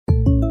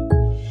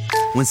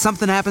When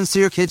something happens to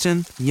your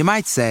kitchen, you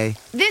might say,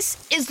 "This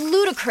is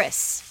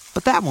ludicrous."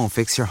 But that won't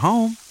fix your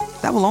home.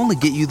 That will only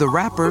get you the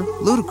rapper,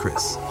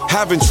 Ludacris.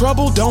 Having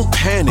trouble? Don't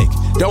panic.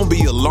 Don't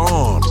be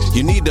alarmed.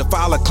 You need to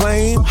file a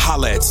claim?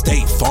 Holla at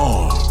State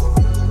Farm.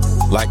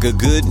 Like a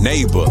good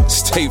neighbor,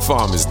 State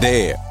Farm is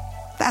there.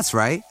 That's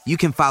right. You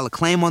can file a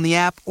claim on the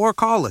app or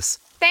call us.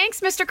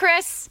 Thanks, Mr.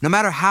 Chris. No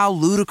matter how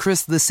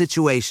ludicrous the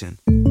situation,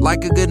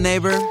 like a good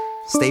neighbor,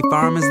 State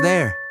Farm is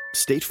there.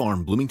 State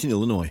Farm, Bloomington,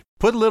 Illinois.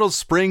 Put a little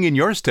spring in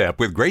your step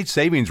with great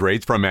savings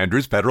rates from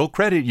Andrews Federal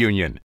Credit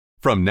Union.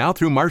 From now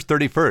through March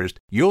 31st,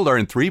 you'll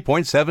earn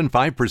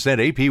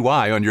 3.75%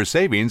 APY on your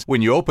savings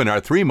when you open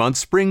our 3-month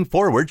Spring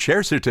Forward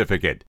Share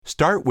Certificate.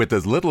 Start with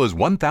as little as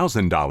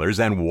 $1,000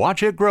 and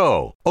watch it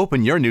grow.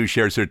 Open your new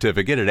Share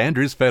Certificate at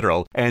Andrews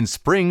Federal and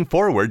spring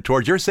forward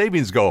towards your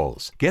savings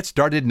goals. Get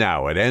started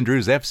now at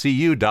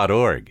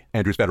andrewsfcu.org.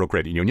 Andrews Federal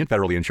Credit Union,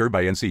 federally insured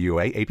by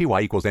NCUA.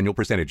 APY equals annual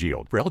percentage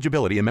yield. For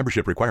eligibility and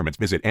membership requirements,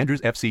 visit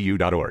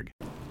andrewsfcu.org.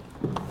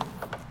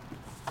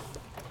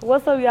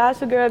 What's up, y'all?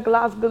 It's your girl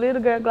Gloss,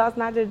 little girl Gloss,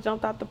 and I just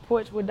jumped off the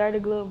porch with Dirty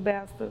Glove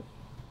Bastard.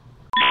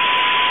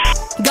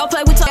 Go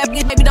play with your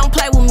baby, don't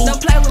play with me. Don't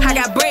play with me. I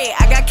got bread,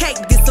 I got cake,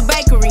 this the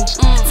bakery.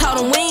 Told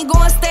them we ain't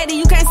going steady,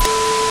 you can't.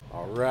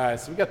 All right,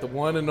 so we got the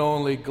one and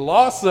only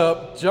Gloss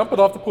up, jumping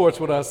off the porch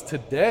with us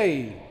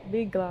today.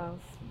 Big Gloss.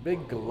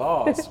 Big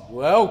Gloss,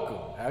 welcome.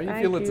 How are you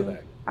feeling today?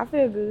 I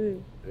feel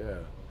good. Yeah.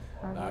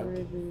 I've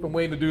been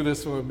waiting to do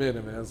this for a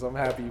minute, man, so I'm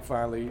happy you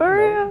finally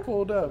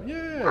pulled up.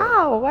 Yeah.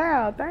 Oh,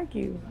 wow, thank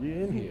you.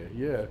 You're in here,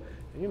 yeah.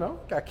 You know,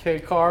 got K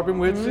Carbon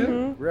with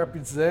you,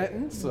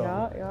 representing, so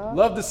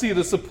love to see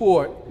the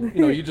support.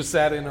 You know, you just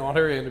sat in on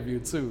her interview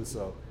too,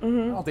 so I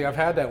don't think I've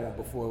had that one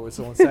before where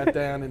someone sat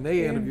down and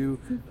they interview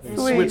and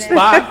switched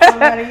spots.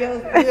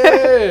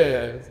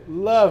 Yeah,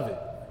 love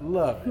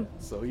it.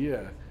 So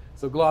yeah.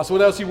 So Gloss,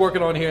 what else you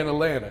working on here in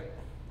Atlanta?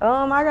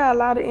 I got a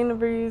lot of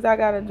interviews. I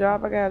got a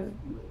job. I got a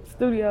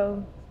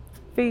studio,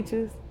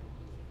 features.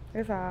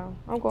 That's all.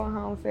 I'm going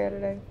home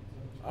Saturday.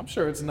 I'm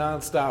sure it's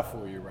nonstop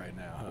for you right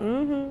now,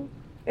 huh?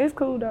 It's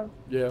cool though.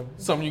 Yeah,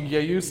 something you can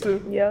get used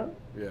to? Yeah.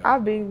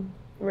 I've been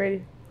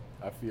ready.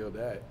 I feel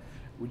that.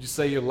 Would you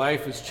say your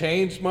life has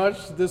changed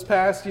much this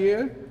past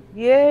year?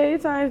 Yeah,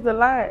 it changed a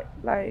lot.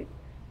 Like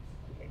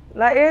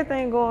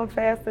everything going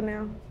faster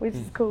now, which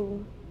is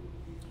cool.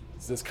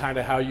 Is this kind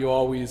of how you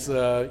always,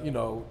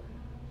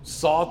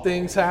 saw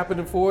things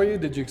happening for you?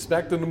 Did you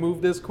expect them to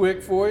move this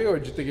quick for you, or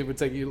did you think it would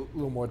take you a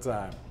little more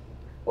time?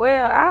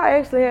 Well, I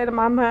actually had in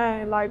my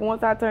mind, like,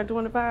 once I turn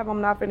 25,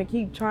 I'm not gonna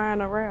keep trying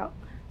to rap.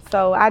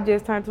 So I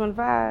just turned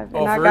 25,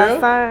 and I got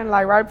signed,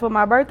 like, right before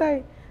my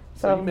birthday.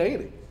 So you made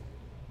it.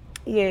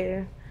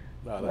 Yeah.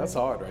 No, that's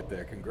hard right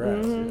there.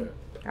 Congrats. Yeah.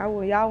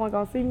 Y'all weren't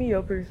gonna see me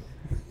up here.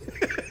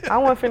 I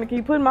wasn't finna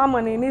keep putting my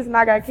money in this, and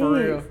I got kids. For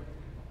real?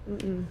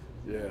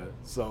 Yeah.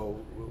 So,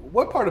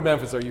 what part of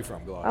Memphis are you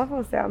from, Gloss? I'm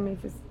from South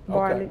Memphis,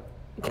 Bartlett.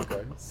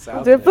 Okay.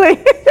 South just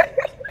playing.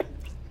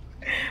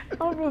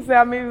 I'm from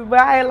South Memphis, but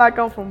I ain't like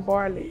I'm from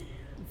Bartlett.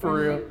 For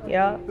real?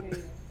 Yeah.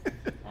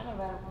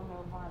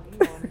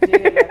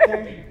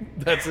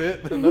 That's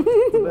it?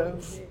 Nothing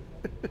else?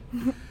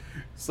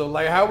 So,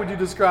 like, how would you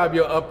describe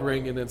your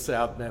upbringing in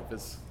South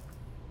Memphis?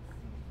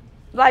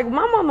 Like,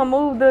 my mama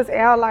moved us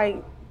out,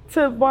 like,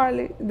 to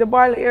Bartlett, the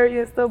Bartlett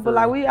area and stuff, but,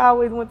 like, we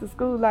always went to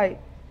school, like,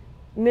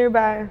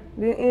 nearby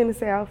in the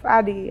South.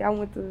 I did. I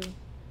went to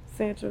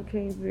Central,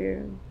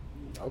 Kingsville.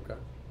 Okay.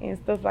 And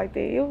stuff like that.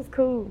 It was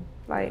cool.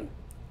 Like,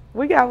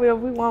 we got where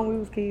we want when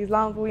we was kids, as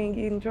long as we didn't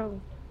get in trouble.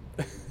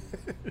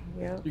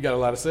 Yeah. You got a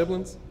lot of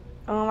siblings?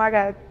 I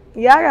got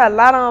a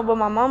lot of them, but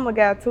my mama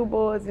got 2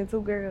 boys and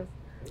 2 girls.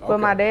 But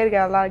my daddy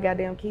got a lot of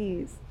goddamn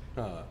kids.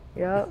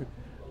 Yep.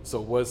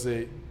 So was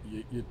it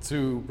your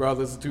 2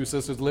 brothers and 2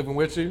 sisters living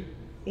with you?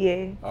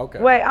 Yeah. Okay.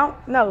 Wait,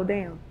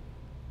 damn.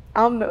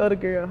 I'm the other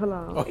girl. Hold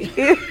on.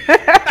 Okay.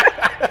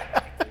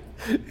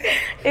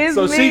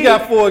 So me. She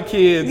got 4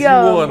 kids, you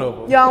one of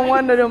them. Yeah, I'm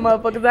one of them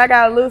motherfuckers. I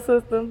got a little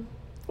sister.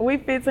 We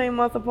 15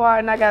 months apart,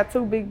 and I got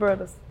 2 big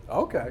brothers.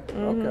 Okay,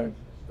 okay.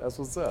 That's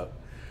what's up.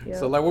 Yep.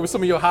 So, like, what were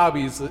some of your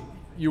hobbies that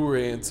you were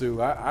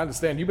into? I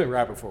understand you've been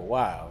rapping for a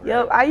while, right?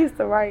 Yep, I used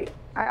to write.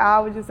 I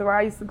always used to write.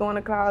 I used to go in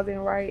the closet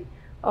and write.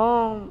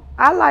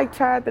 I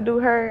tried to do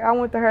hair. I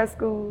went to hair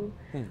school.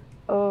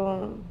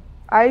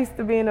 I used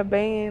to be in a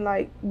band,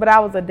 but I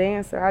was a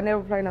dancer. I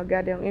never played no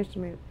goddamn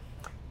instrument.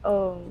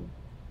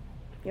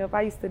 Yep,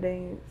 I used to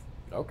dance.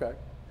 Okay.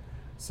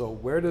 So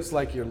where does,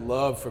 like, your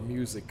love for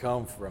music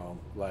come from?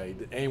 Like,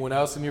 did anyone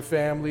else in your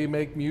family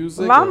make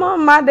music? My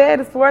mom, my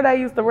dad swear they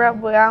used to rap,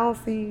 but I don't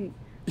see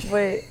it.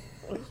 But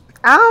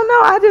I don't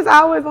know. I just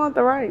always wanted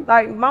to write.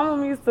 Like, my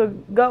mom used to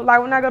go,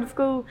 like, when I go to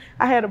school,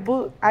 I had a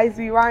book. I used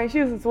to be writing. She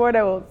used to swear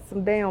there was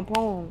some damn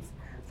poems.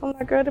 So I'm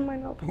like, girl, them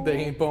ain't no poems. They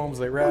ain't poems,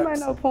 they raps? Them ain't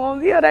no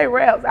poems. Yeah, they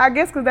raps. I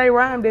guess because they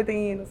rhymed at the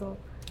end or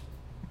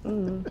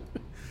something.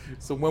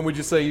 So when would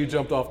you say you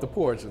jumped off the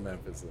porch in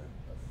Memphis then?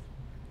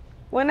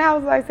 When I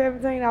was like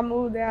 17, I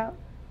moved out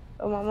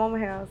of my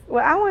mama's house.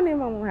 Well, I wasn't in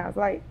my mama's house.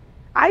 Like,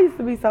 I used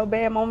to be so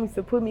bad, mom used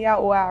to put me out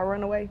or I'd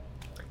run away.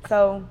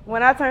 So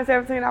when I turned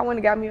 17, I went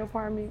and got me an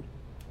apartment,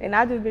 and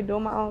I just been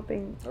doing my own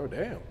thing. Oh,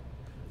 damn.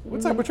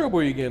 What type of trouble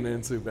were you getting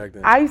into back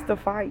then? I used to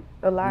fight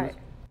a lot.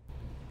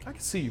 I can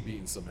see you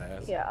beating some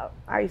ass. Yeah,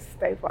 I used to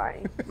stay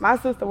fighting. My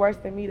sister worse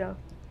than me though.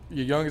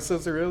 Your youngest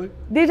sister, really?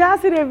 Did y'all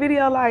see that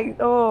video like,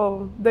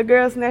 the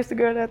girl snatched the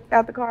girl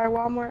out the car at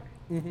Walmart?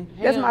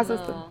 Mm-hmm. That's my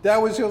sister.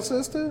 That was your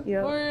sister?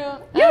 Yeah. For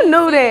real? You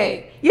knew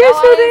that.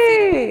 Yes, you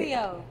did.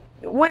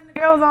 When the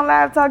girl was on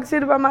live talking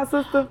shit about my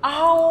sister,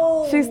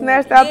 she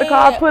snatched out the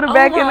car, put her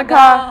back in the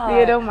car.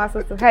 Yeah, that was my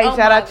sister. Hey,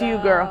 shout out to you,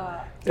 girl.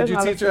 Did you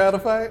teach her how to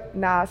fight?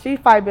 Nah, she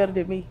fight better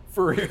than me.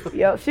 For real?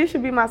 Yep, she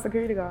should be my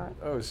security guard.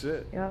 Oh,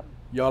 shit. Yep.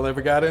 Y'all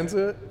ever got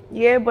into it?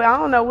 Yeah, but I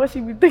don't know what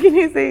she be thinking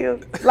this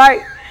is.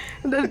 Like,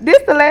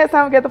 this the last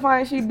time we got to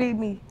find she beat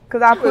me.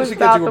 Because I pushed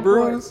out the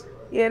porch.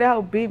 Yeah, that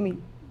hoe beat me.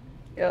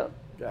 Yep.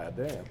 God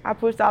damn. I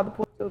pushed out the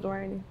porch, it was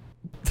raining.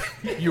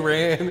 You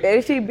ran?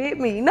 And she bit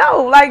me.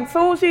 No, like,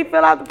 soon as she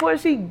fell out the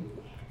porch, she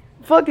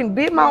fucking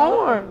bit my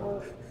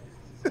arm.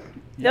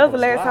 That was the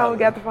last time we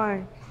got to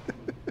find.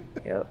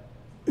 Yep.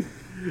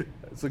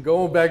 So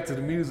going back to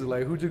the music,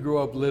 like, who'd you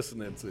grow up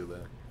listening to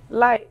then?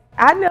 Like,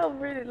 I never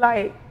really,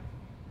 like,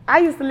 I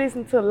used to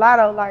listen to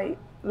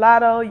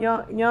Lotto,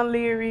 Young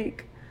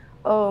Lyric,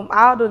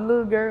 all the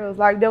little girls.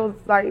 Like, that was,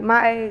 like,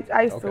 my age.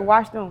 I used to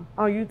watch them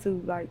on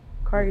YouTube, like,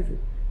 crazy.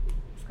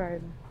 It's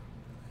crazy.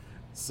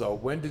 So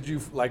when did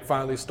you, like,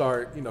 finally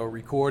start,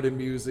 recording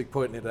music,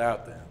 putting it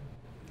out there?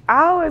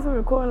 I always was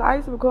recording. I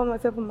used to record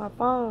myself on my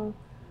phone.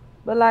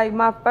 But, like,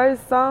 my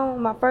first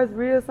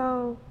real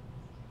song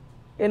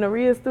in a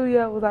real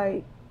studio was,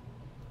 like,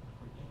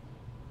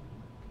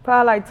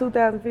 probably, like,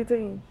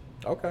 2015.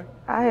 Okay.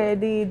 I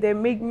had did that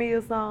Meek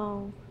Mill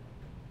song,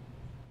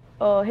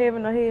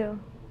 Heaven or Hell.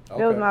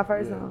 That was my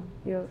first song,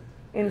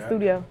 in the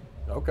studio.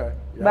 Okay.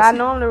 Yeah, but I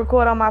normally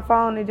record on my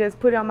phone and just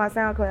put it on my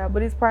SoundCloud,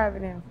 but it's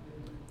private now.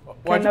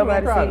 Why'd Can't you put it on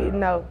nobody private? see it,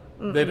 no.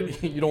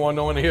 You don't want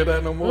no one to hear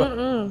that no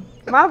more?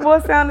 My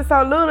voice sounded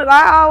so little.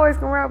 I always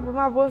can rap, but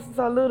my voice is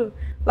so little.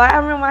 Like, I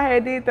remember I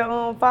had did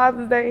the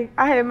Father's Day.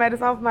 I had made a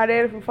song for my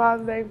daddy for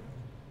Father's Day.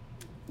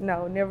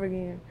 No, never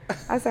again.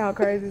 I sound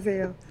crazy as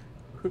hell.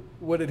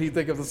 What did he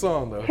think of the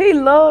song, though? He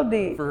loved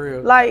it. For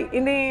real? Like,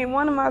 and then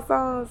one of my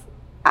songs,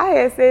 I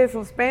had said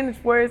some Spanish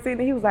words in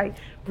it. He was like,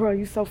 bro,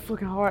 you so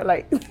fucking hard.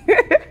 Like,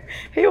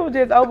 he was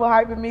just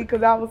overhyping me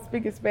because I was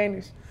speaking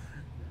Spanish.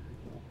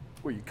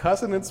 Were you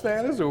cussing in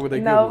Spanish or were they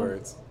No. good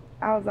words?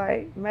 I was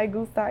like, me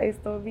gusta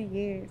esto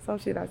bien. Some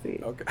shit I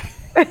said. Okay.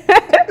 I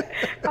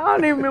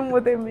don't even remember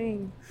what that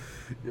means.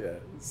 Yeah.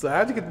 So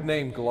how'd you get the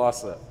name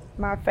Glossa?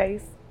 My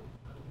face,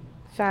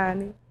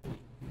 shiny.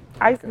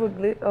 I used to put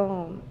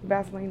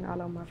Vaseline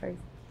all on my face.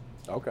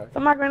 Okay. So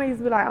my granny used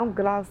to be like, I'm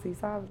glossy.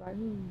 So I was like,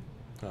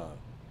 Huh.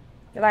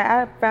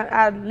 Like,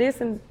 I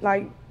listened,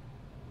 like,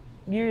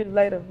 years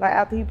later, like,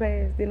 after he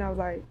passed, then I was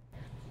like,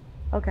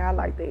 okay, I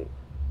like that.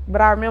 But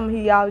I remember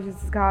he always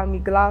used to call me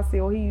glossy,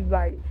 or he's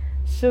like,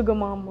 sugar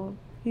mama.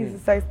 He used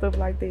to say stuff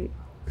like that.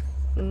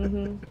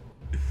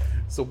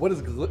 So what is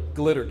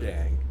Glitter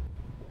Gang?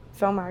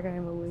 Somebody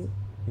came up with it.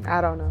 I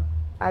don't know.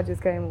 I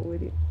just came up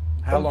with it.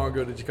 How long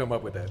ago did you come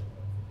up with that?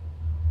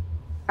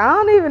 I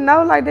don't even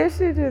know. Like, that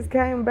shit just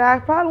came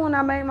back. Probably when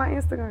I made my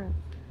Instagram.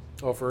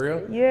 Oh, for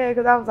real? Yeah,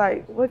 because I was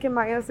like, what can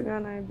my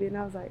Instagram name be? And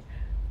I was like,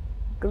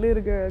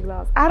 Glitter Girl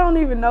Gloss. I don't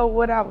even know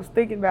what I was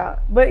thinking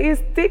about, but it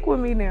stick with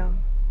me now.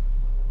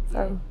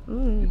 So,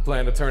 You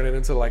plan to turn it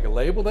into like a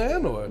label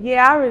then, or?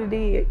 yeah, I already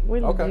did.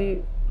 Really Okay.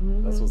 did.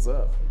 That's what's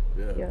up.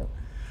 Yeah.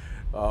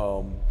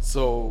 Yeah.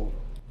 So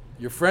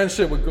your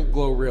friendship with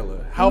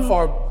Glorilla, how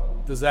far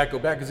does that go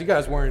back? Because you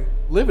guys weren't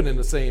living in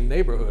the same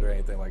neighborhood or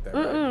anything like that,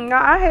 right? No,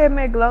 I had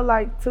met Glow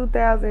like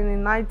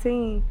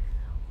 2019.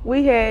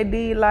 We had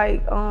did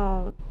like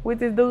with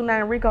this dude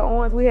named Rico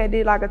Owens. We had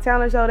did like a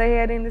talent show they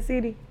had in the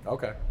city.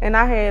 Okay. And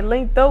I had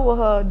linked up with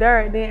her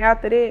there. Then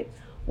after that,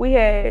 we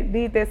had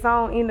did that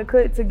song In the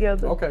Cut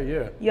together. Okay,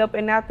 yeah. Yep.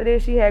 And after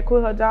that, she had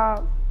quit her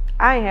job.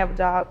 I ain't have a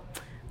job,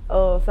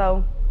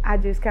 so I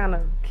just kind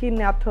of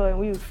kidnapped her and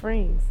we was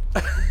friends.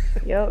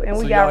 Yep. And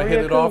So we got y'all real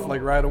hit it cool. off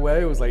like right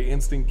away? It was like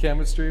instant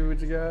chemistry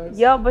with you guys?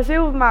 Yep. But she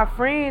was my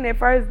friend at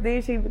first.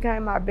 Then she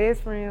became my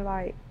best friend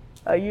like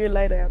a year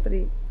later after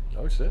that.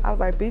 Oh, shit. I was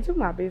like, bitch, you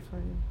my best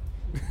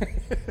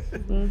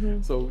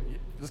friend. So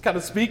just kind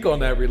of speak on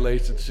that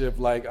relationship.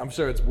 Like, I'm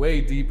sure it's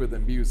way deeper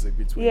than music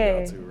between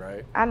y'all two,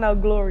 right? I know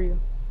Gloria.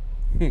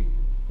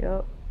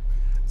 Yep.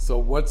 So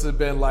what's it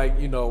been like,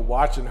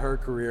 watching her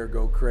career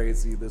go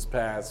crazy this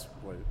past,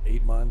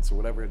 8 months or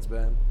whatever it's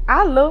been?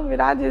 I love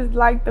it. I just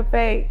like the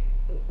fact,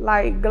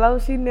 like, Glow,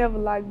 she never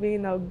liked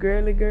being no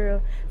girly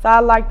girl. So I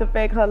like the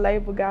fact her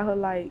label got her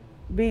like,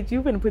 bitch,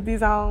 you finna put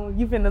this on,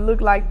 you finna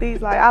look like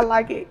this. Like, I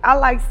like it. I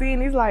like seeing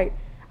this, like,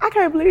 I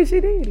can't believe she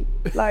did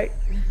it. Like,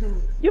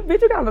 you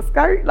got a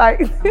skirt. Like,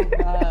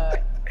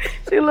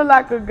 she look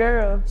like a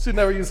girl. She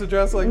never used to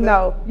dress like that?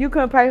 No, you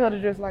couldn't pay her to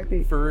dress like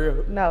this. For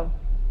real? No,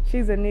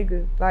 she's a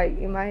nigga, like,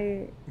 in my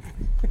head.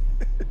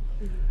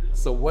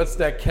 So what's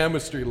that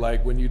chemistry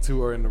like when you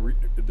two are in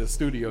the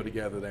studio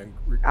together then?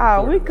 We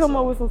come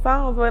up with some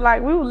songs, but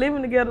like we were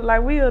living together,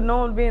 like we would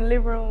normally be in the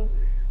living room,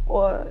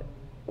 or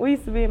we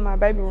used to be in my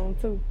baby room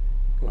too.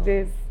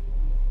 Just,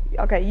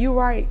 okay, you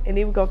right, and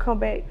then we gonna come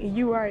back and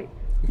you right,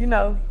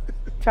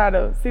 try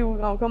to see what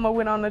we're gonna come up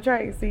with on the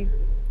track, see,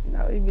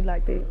 it'd be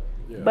like that.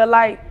 Yeah. But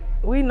like,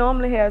 we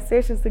normally have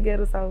sessions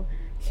together, so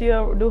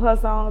she'll do her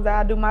songs,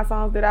 I'll do my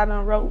songs that I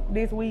done wrote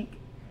this week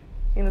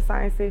in the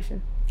same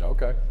session.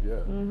 Okay,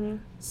 yeah.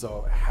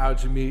 So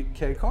how'd you meet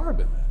K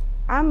Carbon then?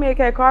 I met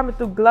K Carbon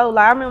through Glow.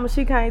 Like, I remember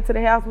she came to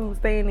the house we were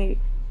staying at,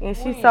 and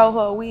she sold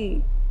her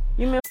wig.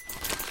 You remember?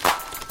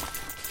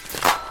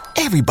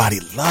 Everybody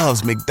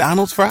loves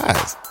McDonald's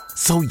fries.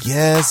 So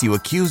yes, you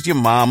accused your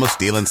mom of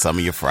stealing some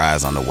of your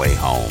fries on the way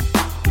home.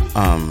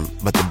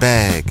 But the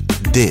bag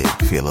did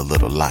feel a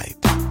little light.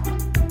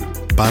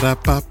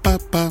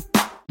 Ba-da-ba-ba-ba.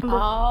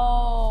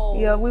 Oh.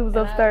 Yeah, we was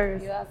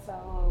upstairs. I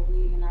saw her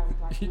wig and I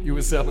was like, You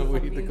were selling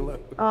weed to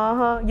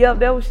Glow. Yep,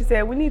 that's what she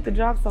said. We need to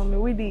drop something.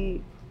 We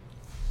did.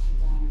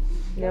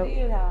 that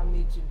is how I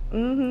met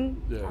you.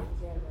 Yeah.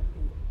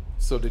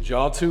 So did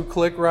y'all two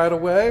click right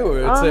away, or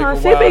it take a while?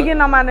 She be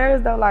getting on my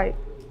nerves though. Like,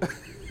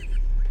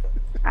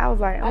 I was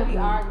like, I be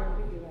arguing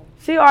with you.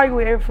 She argue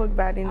with every fuck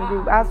about in the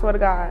group. I swear to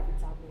God.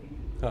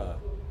 Huh.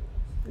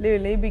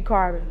 Literally, it be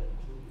Carbon.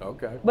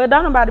 Okay. But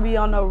don't nobody be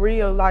on no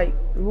real, like,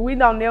 we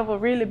don't never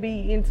really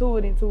be into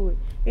it.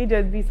 It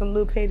just be some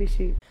little petty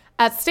shit.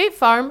 At State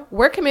Farm,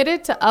 we're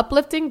committed to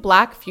uplifting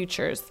Black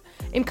futures.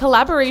 In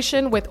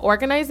collaboration with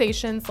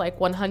organizations like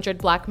 100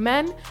 Black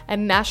Men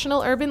and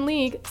National Urban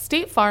League,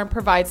 State Farm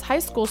provides high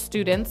school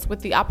students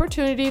with the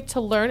opportunity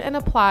to learn and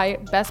apply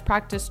best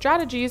practice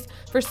strategies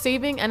for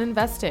saving and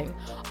investing,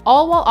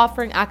 all while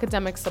offering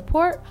academic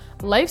support,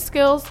 life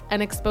skills,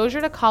 and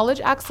exposure to college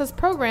access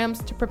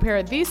programs to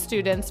prepare these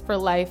students for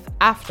life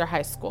after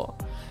high school.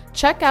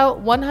 Check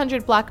out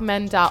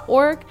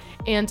 100blackmen.org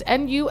and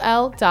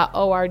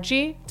nul.org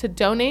to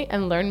donate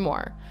and learn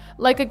more.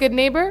 Like a good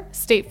neighbor,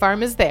 State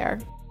Farm is there.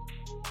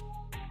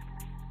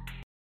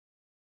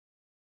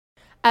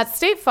 At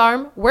State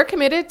Farm, we're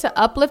committed to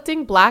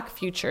uplifting Black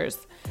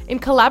futures. In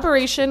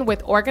collaboration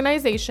with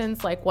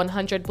organizations like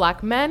 100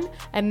 Black Men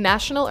and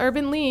National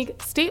Urban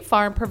League, State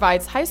Farm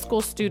provides high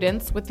school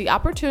students with the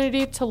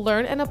opportunity to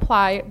learn and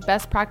apply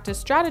best practice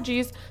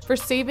strategies for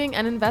saving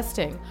and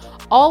investing,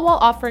 all while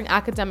offering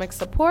academic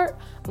support,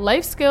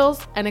 life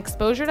skills, and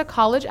exposure to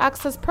college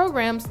access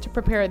programs to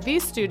prepare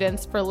these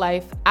students for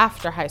life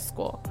after high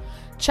school.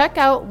 Check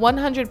out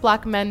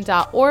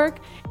 100blackmen.org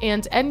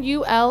and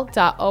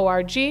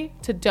nul.org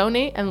to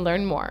donate and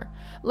learn more.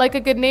 Like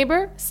a good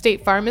neighbor,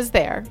 State Farm is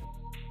there.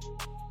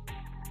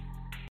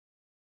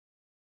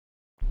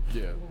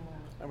 Yeah.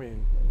 I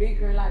mean,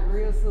 Bigger like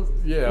real sisters.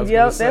 yeah, I was Yep,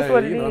 gonna say, that's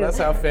what it is. that's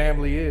how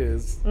family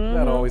is.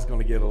 Not always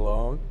gonna get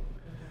along.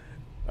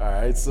 All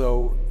right,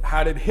 so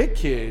how did Hit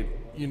Kid,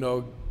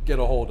 get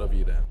a hold of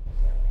you then?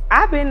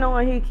 I've been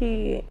knowing Hit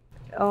Kid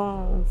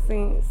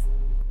since,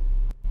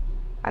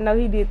 I know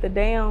he did the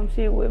damn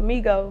shit with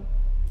Migo.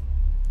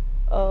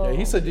 Yeah,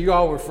 he said you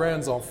all were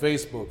friends on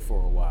Facebook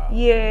for a while.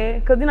 Yeah,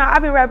 because,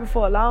 I've been rapping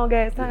for a long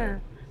ass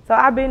time. So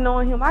I've been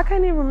knowing him. I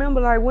can't even remember,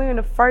 like, when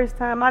the first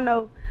time. I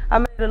know I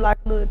made a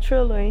little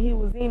trailer and he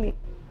was in it.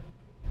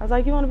 I was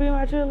like, you want to be in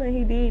my trailer? And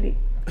he did it.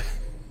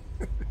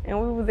 And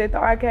we was at the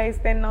arcade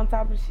standing on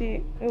top of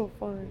shit. It was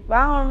fun. But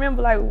I don't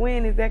remember, like,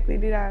 when exactly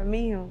did I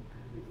meet him.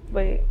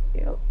 But,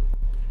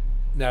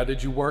 Now,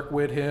 did you work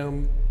with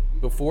him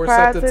before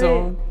Prior Set the to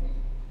Tone?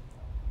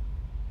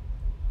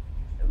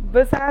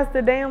 besides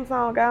the damn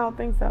song, I don't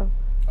think so.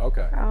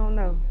 Okay. I don't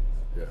know.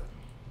 Yeah.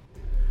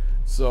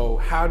 So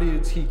how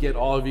did he get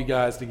all of you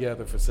guys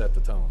together for Set the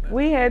Tone then?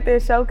 We had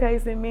that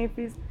showcase in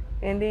Memphis,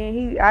 and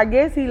then I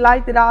guess he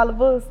liked it, all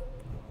of us,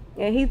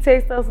 and he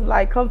texted us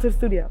like, come to the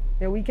studio,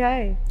 and we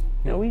came,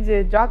 and we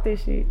just dropped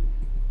this shit.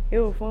 It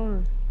was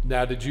fun.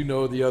 Now, did you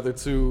know the other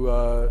two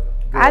girls?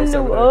 I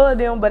knew over of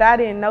them, but I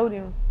didn't know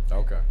them. there?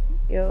 Okay.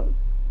 Yep.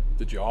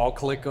 Did you all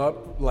click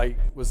up? Like,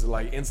 was it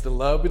like instant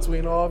love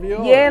between all of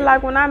you? Yeah, or?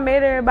 like when I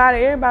met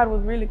everybody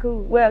was really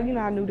cool. Well,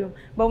 I knew them,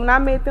 but when I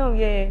met them,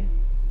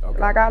 Okay.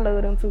 like I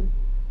love them too.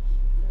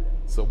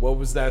 So what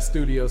was that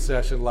studio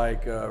session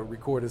like,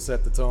 recording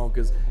Set the Tone?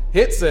 Because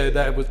Hit said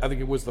that I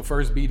think it was the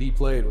first beat he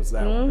played was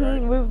that one,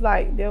 right? We was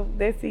like,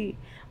 that's it.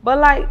 But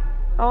like,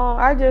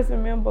 I just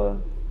remember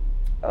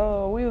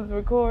we was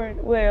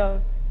recording,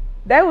 well,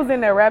 they was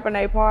in there rapping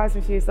their parts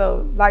and shit,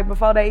 so like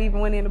before they even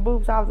went in the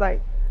booth, so I was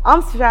like,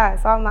 I'm shy,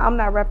 so I'm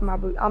not rapping my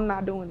booth, I'm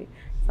not doing it.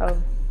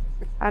 So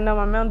I know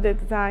my manager at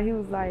the time, he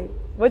was like,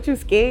 what, you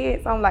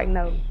scared? So I'm like,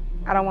 no,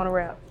 I don't want to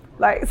rap.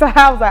 Like, so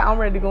I was like, I'm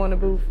ready to go in the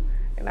booth,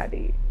 and I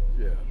did.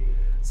 Yeah.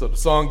 So the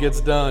song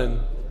gets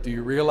done. Do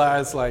you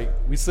realize, like,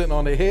 we sitting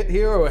on the hit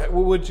here, or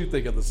what would you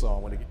think of the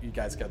song when you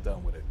guys got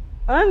done with it?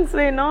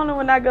 Honestly, normally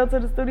when I go to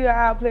the studio,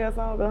 I'll play a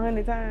song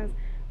 100 times.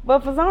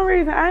 But for some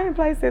reason, I ain't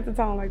play Set the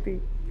Tone like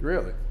this.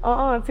 Really?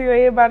 Until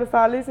everybody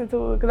started listening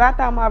to it. Because I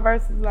thought my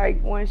verse was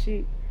like one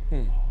shit.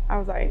 I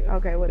was like,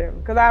 okay, whatever.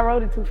 Because I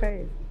wrote it too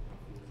fast.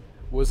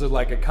 Was it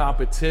like a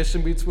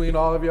competition between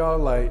all of y'all?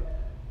 Like,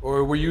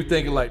 or were you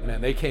thinking like,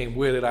 man, they came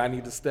with it, I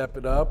need to step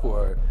it up,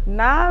 or?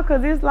 Nah,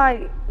 cause it's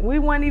like, we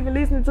weren't even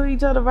listening to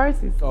each other's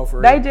verses. Oh,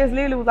 for They real? just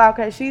literally was like,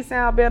 okay, she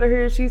sound better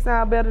here, she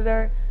sound better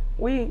there.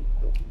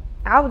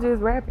 I was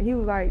just rapping. He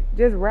was like,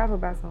 just rap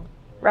about something.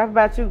 Rap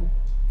about you.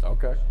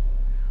 Okay.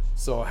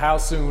 So how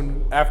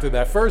soon after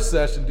that first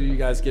session do you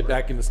guys get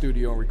back in the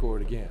studio and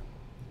record again?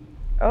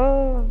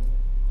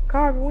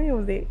 Carvin, when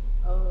was it?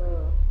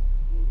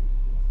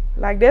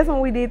 Like, that's when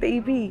we did the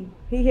EP.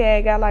 He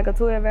had got like a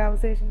 12-hour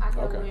session. I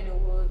know when it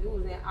was. It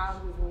was in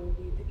August when we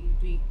did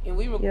the EP. And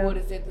we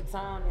recorded at the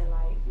time in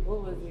like,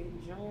 what was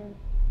it, June?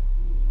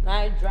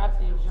 Now it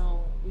dropped in June.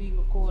 We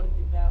recorded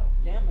about,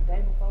 a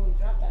day before we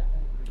dropped that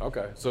thing.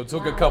 Okay, so it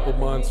took a couple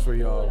months for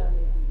y'all.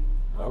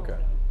 Okay.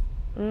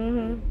 I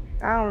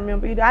don't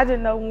remember either. I just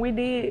know when we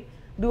did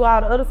do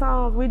all the other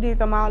songs, we did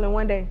them all in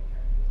one day.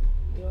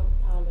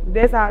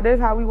 That's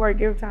how we work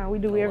every time. We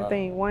do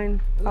everything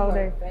one whole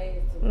day.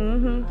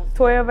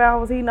 12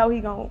 hours. He know he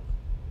gon'.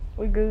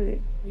 We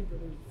good. We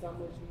produce so much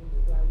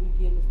music. Like we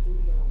get in the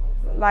studio.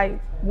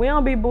 Like we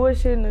don't be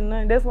bullshitting and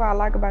nothing. That's what I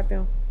like about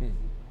them.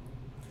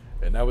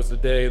 And that was the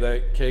day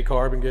that K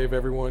Carbon gave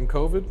everyone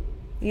COVID?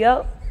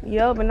 Yep.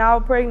 And I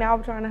was pregnant. I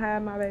was trying to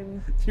hide my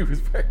baby. You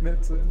was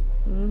pregnant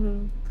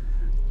too?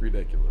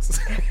 Ridiculous.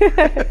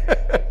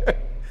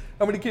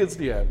 How many kids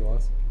do you have,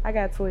 Lois? I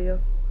got 12.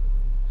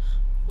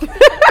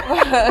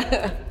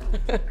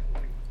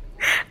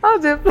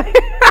 I'm just playing.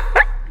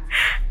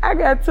 I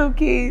got 2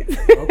 kids.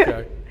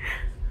 Okay.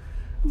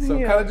 So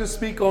kind of just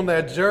speak on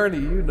that journey,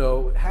 you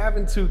know,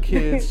 having 2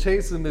 kids,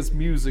 chasing this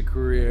music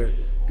career,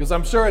 because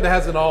I'm sure it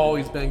hasn't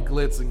always been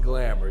glitz and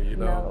glamour, you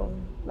know? No,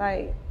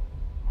 like,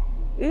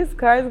 it's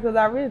crazy because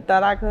I really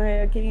thought I couldn't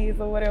have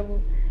kids or whatever.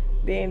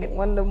 Then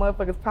one of the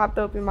motherfuckers popped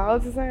up in my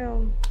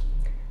ultrasound.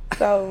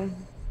 So,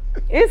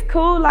 it's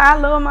cool. Like, I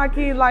love my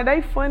kids. Like,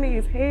 they funny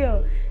as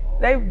hell.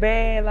 They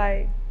bad.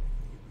 Like,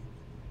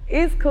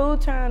 it's cool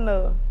trying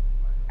to,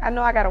 I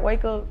know I got to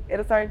wake up at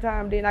a certain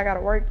time, then I got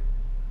to work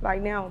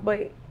like now.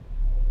 But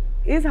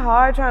it's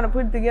hard trying to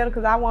put it together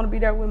because I want to be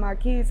there with my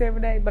kids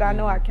every day, but I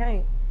know I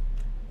can't.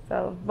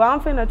 So, but I'm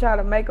finna try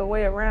to make a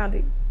way around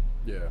it.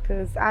 Yeah.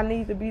 Because I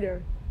need to be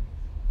there.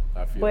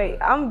 I feel But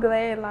that. I'm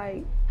glad,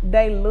 like,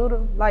 they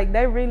little, like,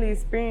 they really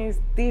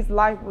experienced this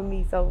life with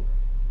me. So,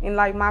 and,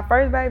 like, my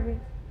first baby,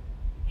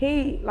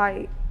 he,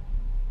 like,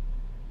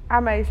 I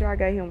made sure I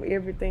gave him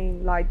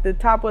everything, like, the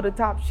top of the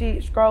top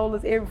shit,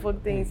 strollers, every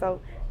fucking thing.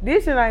 So,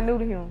 this shit ain't new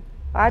to him.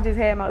 I just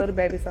had my other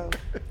baby, so.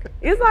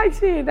 It's like,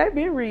 shit, they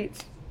been rich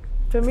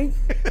to me.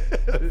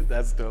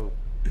 That's dope.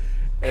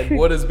 And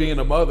what has being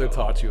a mother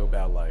taught you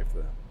about life,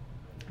 then?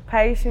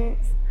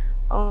 Patience,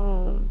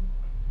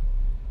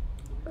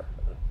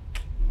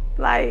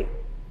 like,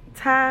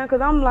 time,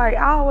 because I'm like,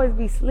 I always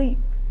be asleep.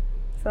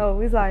 So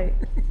it's like,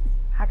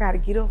 I gotta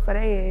get up for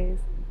their ass.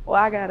 Or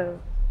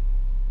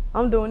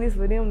I'm doing this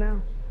for them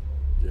now.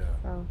 Yeah,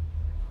 So.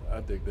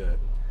 I dig that.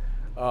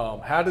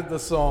 How did the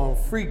song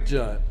Freak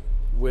Junt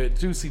with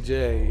Juicy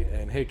J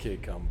and Hit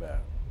Kid come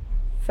about?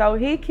 So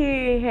Hit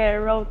Kid had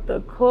wrote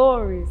the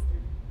chorus.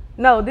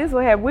 No, this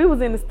what happened. We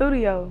was in the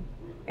studio.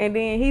 And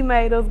then he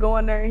made us go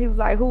in there and he was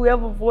like,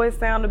 whoever voice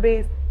sound the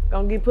best,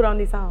 gonna get put on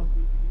this song.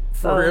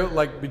 For real?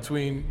 Like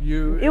between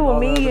you and It was all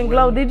the me other and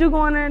Glow. women? Did you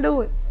go in there and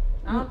do it?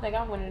 I don't think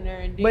I went in there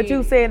and did. But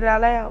you said it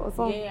out loud or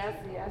something? Yeah, I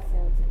said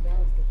it.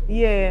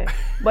 Yeah,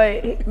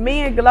 but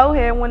me and Glow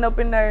had went up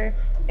in there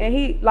and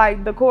he,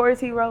 like, the chorus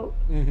he wrote,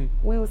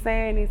 we was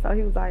saying it, so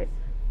he was like,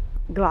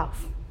 Gloss.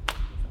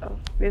 So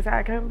that's how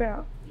it came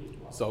about.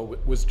 So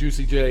was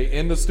Juicy J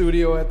in the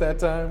studio at that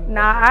time?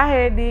 Nah, I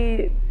had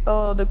did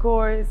the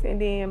chorus and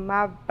then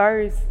my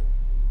verse.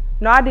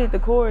 No, I did the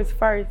chorus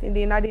first and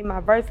then I did my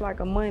verse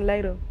like a month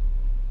later.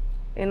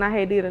 And I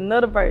had did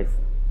another verse.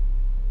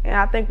 And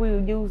I think we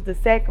would use the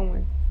second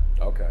one.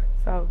 Okay.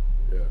 So,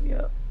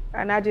 yeah.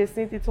 And I just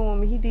sent it to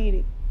him and he did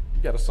it.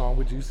 You got a song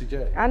with Juicy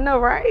J. I know,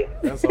 right?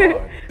 That's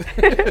hard.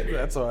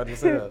 That's hard to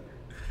say. All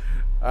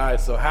right,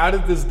 so how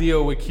did this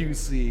deal with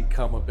QC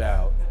come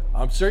about?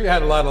 I'm sure you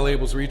had a lot of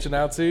labels reaching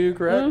out to you,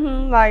 correct?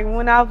 Like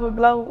when I was with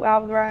Glow, I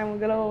was riding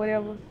with Glow or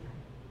whatever.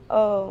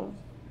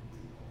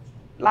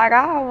 Like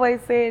I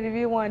always said, if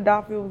it wasn't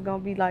Dolph, it was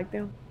gonna be like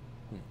them.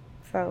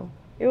 So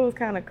it was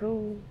kind of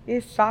cool.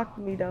 It shocked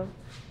me though.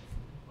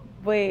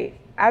 But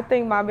I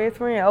think my best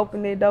friend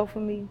opened that door for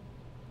me.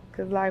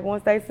 Cause like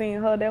once they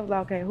seen her, they was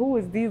like, okay, who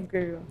is this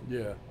girl?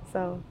 Yeah.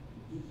 So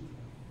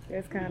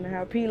that's kind of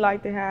how P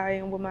liked it, how I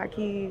am with my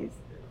kids,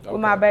 Okay.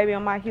 with my baby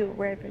on my hip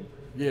rapping.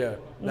 Yeah,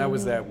 that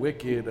was that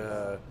Wicked.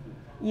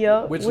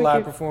 Yep. Which Wicked.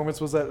 live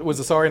performance was that? Was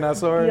it Sorry Not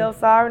Sorry? Yep,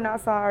 Sorry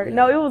Not Sorry. Yeah.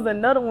 No, it was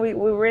another one we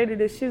were ready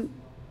to shoot.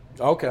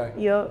 Okay.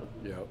 Yep.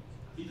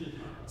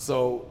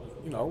 So,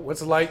 you know,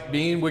 what's it like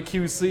being with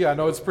QC? I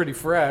know it's pretty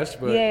fresh,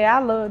 but Yeah,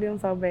 I love them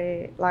so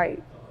bad. Like,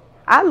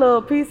 I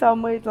love P so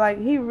much. Like,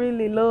 he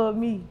really loved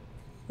me.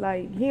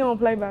 Like, he don't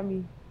play by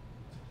me.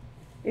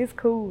 It's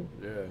cool.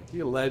 Yeah, he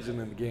a legend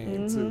in the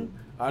game too.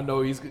 I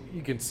know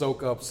he can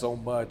soak up so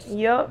much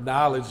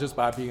knowledge just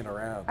by being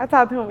around. I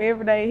talk to him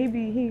every day.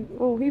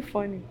 He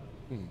funny.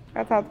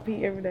 I talk to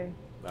Pete every day.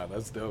 Nah,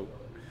 that's dope.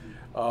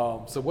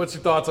 So what's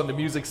your thoughts on the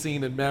music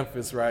scene in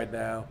Memphis right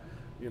now?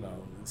 You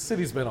know, the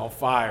city's been on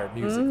fire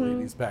musically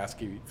these past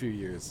few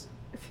years.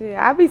 Shit,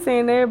 I be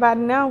seeing everybody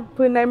now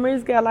putting their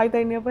music out like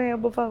they never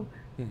had before.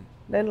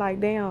 They're like,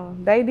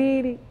 damn, they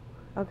did it.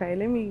 Okay,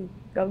 let me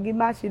go get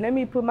my shit. Let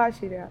me put my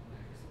shit out.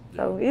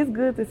 So it's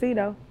good to see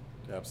though.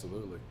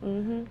 Absolutely.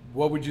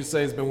 What would you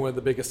say has been one of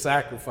the biggest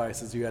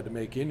sacrifices you had to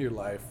make in your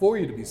life for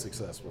you to be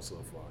successful so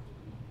far?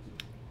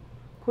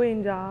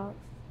 Quitting jobs.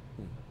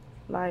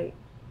 Like,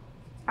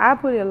 I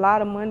put a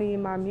lot of money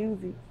in my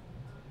music.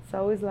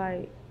 So it's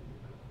like,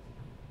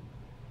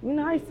 you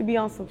know, I used to be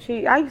on some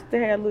shit. I used to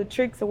have little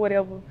tricks or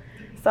whatever.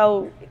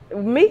 So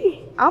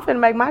me, I'm finna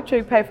make my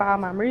trick pay for all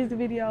my music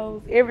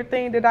videos,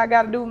 everything that I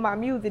gotta do with my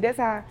music. That's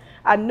how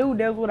I knew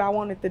that's what I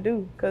wanted to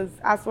do. Cause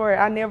I swear,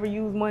 I never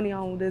use money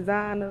on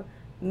designer,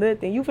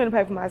 nothing. You finna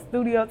pay for my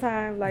studio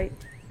time, like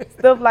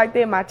stuff like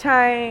that, my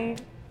chain.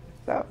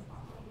 So.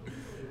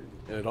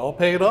 And it all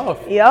paid off.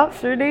 Yep,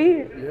 sure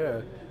did.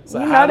 Yeah.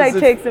 So you know they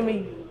texting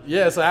me.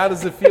 Yeah, so how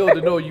does it feel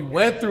to know you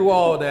went through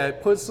all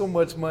that, put so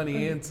much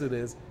money into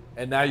this,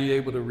 and now you're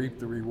able to reap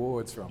the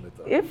rewards from it,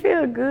 though? It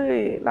feels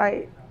good,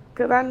 like,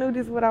 because I knew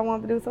this is what I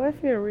wanted to do, so it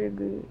feels real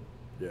good.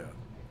 Yeah.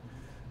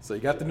 So you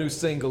got the new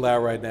single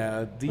out right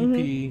now,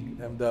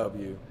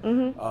 DPMW.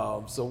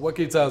 So what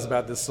can you tell us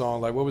about this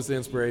song? Like, what was the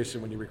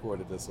inspiration when you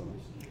recorded this song?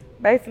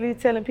 Basically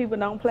telling people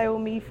don't play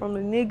with me, from the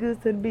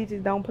niggas to the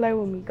bitches, don't play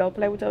with me. Go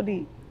play with your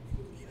dick.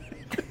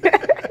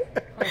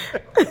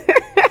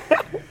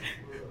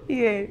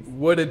 Yes.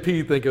 What did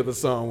P think of the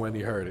song when he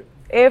heard it?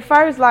 At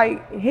first,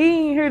 like, he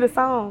didn't hear the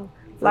song.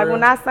 Like,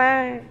 when I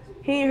signed,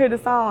 he didn't hear the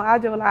song. I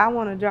just was like, I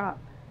want to drop.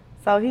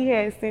 So he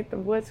had sent the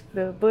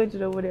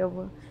budget or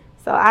whatever.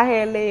 So I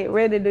had let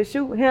ready to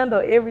shoot,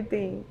 handle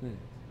everything.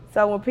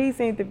 So when P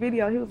sent the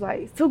video, he was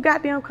like, it's too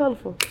goddamn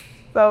colorful.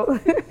 So,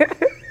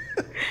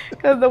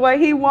 because the way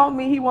he want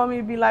me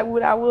to be like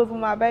what I was with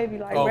my baby.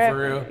 Like, rapping.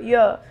 For real?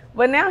 Yeah.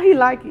 But now he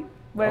like it.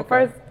 But at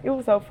first, it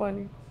was so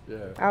funny. Yeah.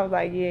 I was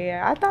like,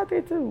 yeah, I thought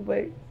that too,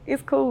 but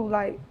it's cool.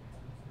 Like,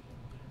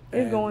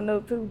 it's going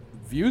up too.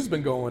 Views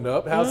been going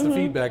up. How's the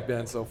feedback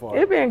been so far?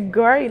 It's been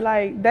great.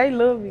 Like, they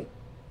love it.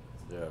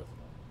 Yeah.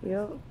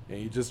 Yep.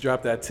 And you just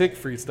dropped that Tick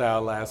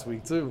freestyle last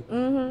week too.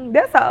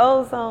 That's an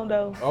old song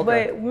though.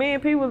 Okay. But me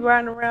and P was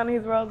riding around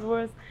his Rolls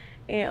Royce,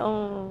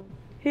 and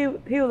he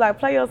was like,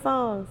 play your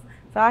songs.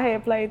 So I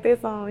had played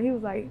this song. He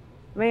was like,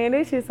 man,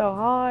 this shit so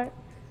hard.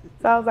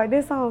 So I was like,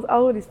 this song's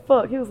old as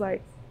fuck. He was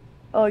like,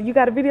 oh, you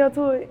got a video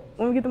to it?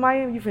 When we get to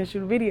Miami, you finna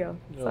shoot a video.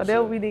 So that's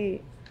what we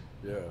did.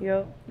 Yeah.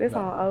 Yep. This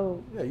song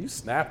old. Yeah, you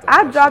snapped.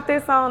 I dropped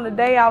this song the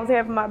day I was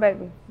having my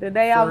baby. The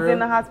day I was real? in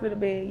the hospital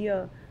bed.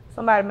 Yeah.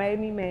 Somebody made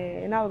me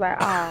mad, and I was like,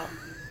 oh,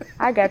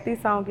 I got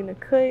this song in the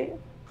cut.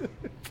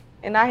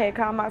 And I had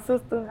called my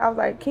sister. I was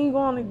like, can you go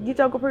on and get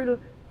your computer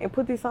and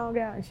put this song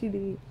out? And she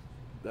did.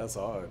 That's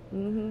hard.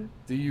 Do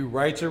you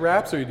write your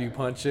raps, or do you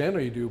punch in, or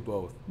you do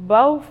both?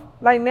 Both.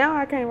 Like, now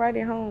I can't write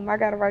at home. I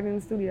gotta write in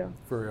the studio.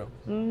 For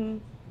real?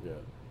 Yeah.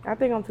 I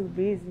think I'm too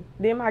busy.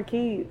 Then my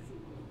kids,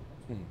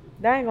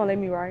 they ain't gonna let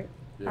me write.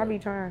 I be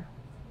trying.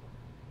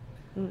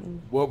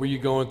 What were you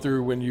going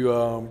through when you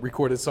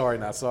recorded Sorry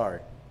Not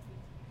Sorry?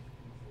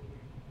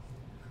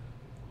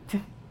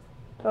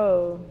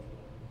 Oh,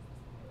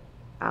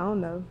 I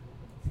don't know.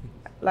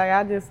 Like,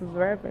 I just was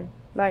rapping.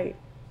 Like,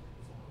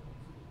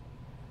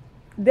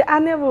 I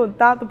never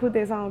thought to put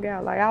that song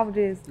out. Like, I was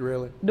just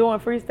doing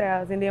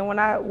freestyles. And then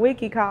when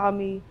Wiki called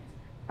me,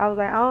 I was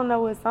like, I don't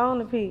know what song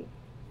to pick.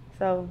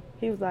 So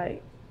he was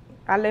like,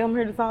 I let him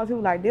hear the songs. He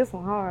was like, this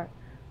one hard.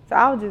 So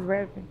I was just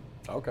rapping.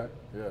 Okay,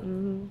 yeah.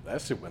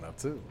 That shit went up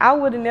too. I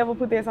would have never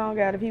put that song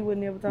out if he would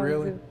never told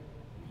me to.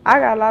 I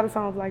got a lot of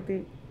songs like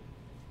that.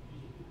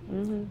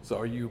 So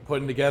are you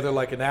putting together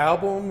like an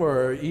album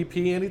or EP,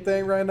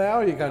 anything right now,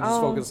 or you kind of just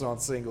focus on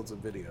singles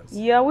and videos?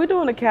 Yeah, we're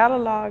doing a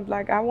catalog.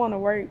 Like, I want to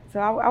work. So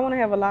I want to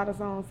have a lot of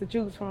songs to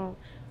choose from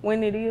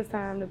when it is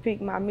time to pick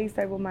my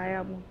mixtape or my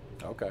album.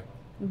 Okay.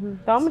 So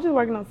I'm just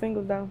working on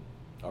singles though.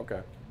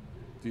 Okay.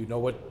 Do you know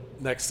what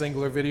next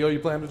single or video you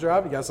plan to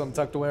drop? You got something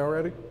tucked away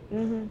already?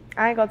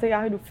 I ain't gonna tell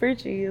y'all who the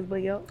feature is,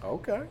 but yep.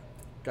 Okay.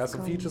 Got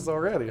some features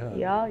already, huh?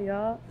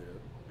 Yeah.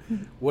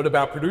 What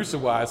about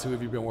producer-wise? Who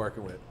have you been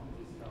working with?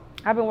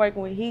 I've been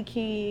working with He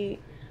Kid,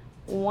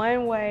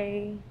 One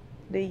Way,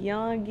 The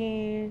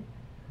Youngin.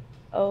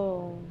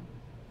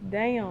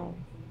 Damn.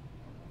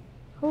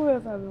 Who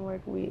else I've been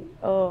working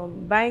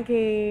with?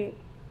 Bankhead.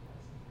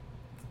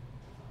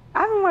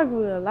 I've been working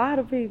with a lot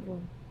of people.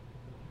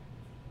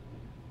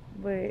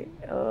 But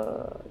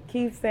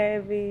Keith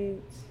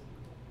Savage.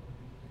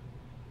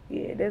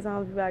 Yeah, that's the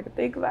only people I can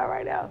think about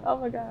right now. Oh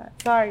my God.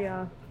 Sorry,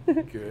 y'all.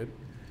 Good.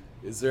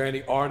 Is there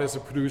any artists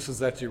or producers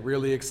that you're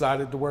really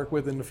excited to work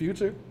with in the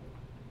future?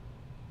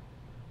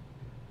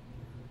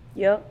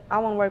 Yep, I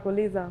want to work with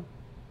Lizzo.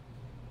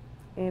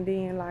 And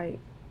then, like,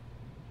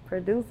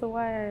 Producer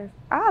wise,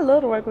 I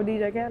love to work with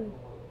DJ Khaled.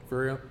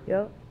 For real?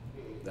 Yep.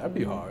 That'd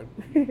be hard.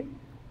 Who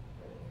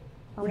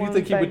do you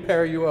think he would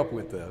pair you up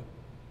with, though?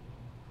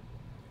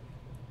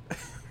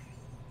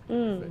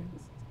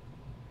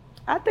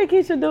 I think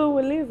he should do it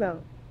with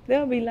Lizzo.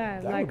 They'll be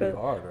live. That like would be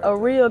hard, right a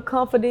real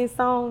confident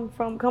song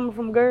coming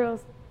from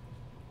girls.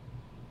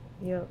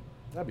 Yep.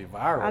 That'd be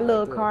viral. I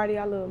love Cardi.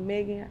 I love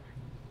Megan.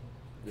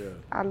 Yeah.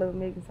 I love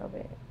Megan so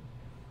bad.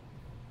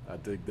 I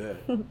dig that.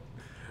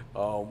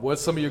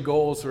 What's some of your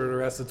goals for the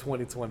rest of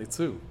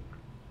 2022?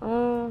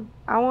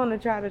 I want to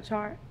try to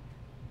chart,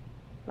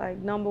 like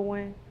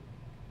 #1.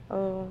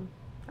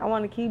 I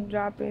want to keep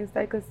dropping,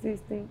 stay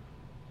consistent.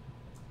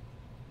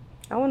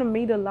 I want to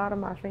meet a lot of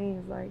my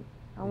fans. Like,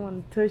 I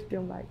want to touch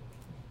them. Like,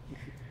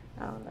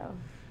 I don't know.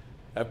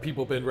 Have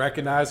people been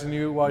recognizing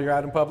you while you're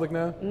out in public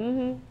now?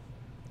 Mm-hmm.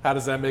 How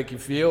does that make you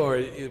feel,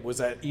 or was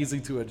that easy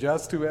to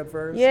adjust to at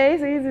first? Yeah,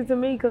 it's easy to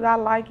me because I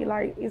like it.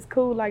 Like, it's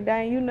cool. Like,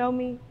 dang, you know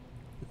me.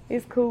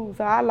 It's cool,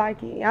 so I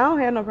like it. I don't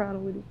have no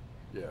problem with it.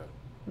 Yeah,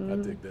 I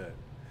dig that.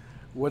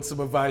 What's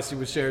some advice you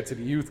would share to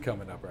the youth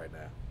coming up right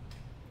now?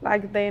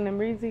 Like, if they in the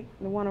music,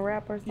 they want to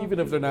rap or something. Even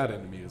if they're not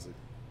in the music.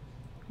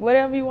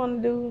 Whatever you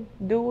want to do,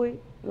 do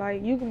it.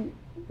 Like, you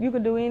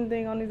can do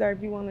anything on this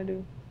earth you want to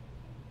do.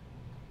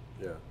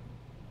 Yeah,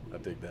 I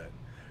dig that.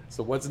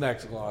 So what's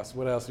next, Gloss?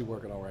 What else are you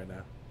working on right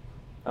now?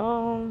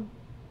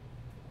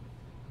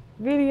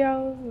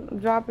 Videos,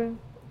 dropping,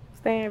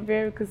 staying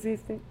very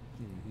consistent.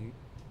 Mm-hmm.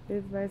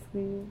 That's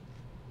basically it.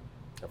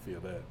 I feel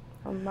that.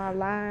 On my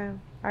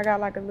line, I got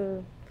like a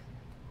little,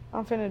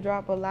 I'm finna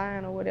drop a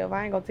line or whatever.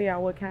 I ain't gonna tell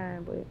y'all what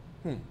kind, but.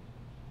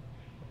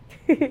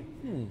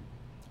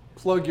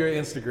 Plug your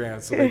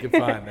Instagram so they can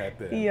find that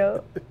there.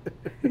 Yep.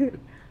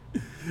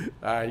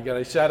 All right, you got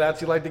any shout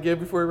outs you'd like to give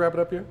before we wrap it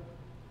up here?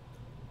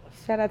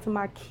 Shout out to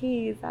my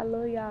kids. I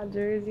love y'all,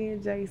 Jersey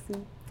and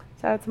Jason.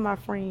 Shout out to my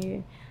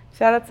friend.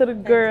 Shout out to the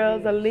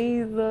girls,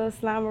 Aliza,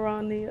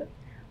 Slimer,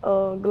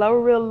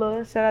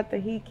 Glorilla. Shout out to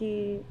He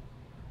Kid,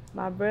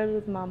 my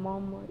brothers, my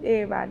mama,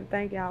 everybody.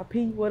 Thank y'all.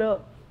 P, what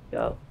up?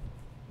 Yo.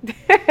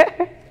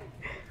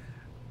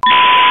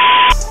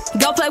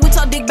 Go play with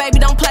your dick, baby,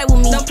 don't play with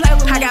me. Don't play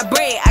with me. I got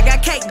bread, I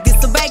got cake,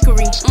 this a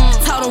bakery.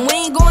 Told them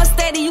we ain't going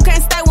steady, you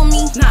can't stay with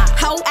me. Nah,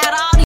 hoe out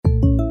all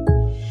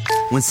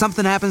these. When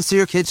something happens to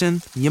your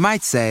kitchen, you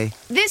might say,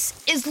 This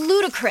is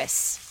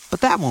ludicrous.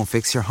 but that won't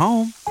fix your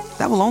home.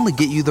 That will only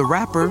get you the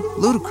rapper,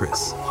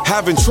 Ludacris.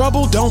 Having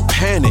trouble? Don't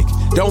panic.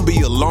 Don't be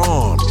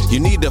alarmed. You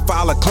need to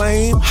file a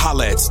claim?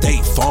 Holla at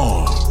State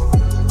Farm.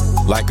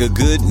 Like a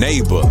good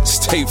neighbor,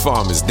 State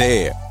Farm is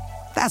there.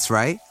 That's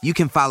right. You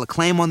can file a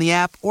claim on the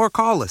app or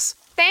call us.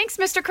 Thanks,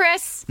 Mr.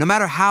 Chris. No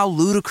matter how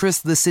ludicrous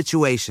the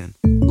situation,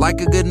 like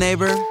a good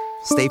neighbor,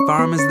 State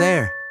Farm is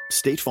there.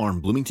 State Farm,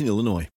 Bloomington, Illinois.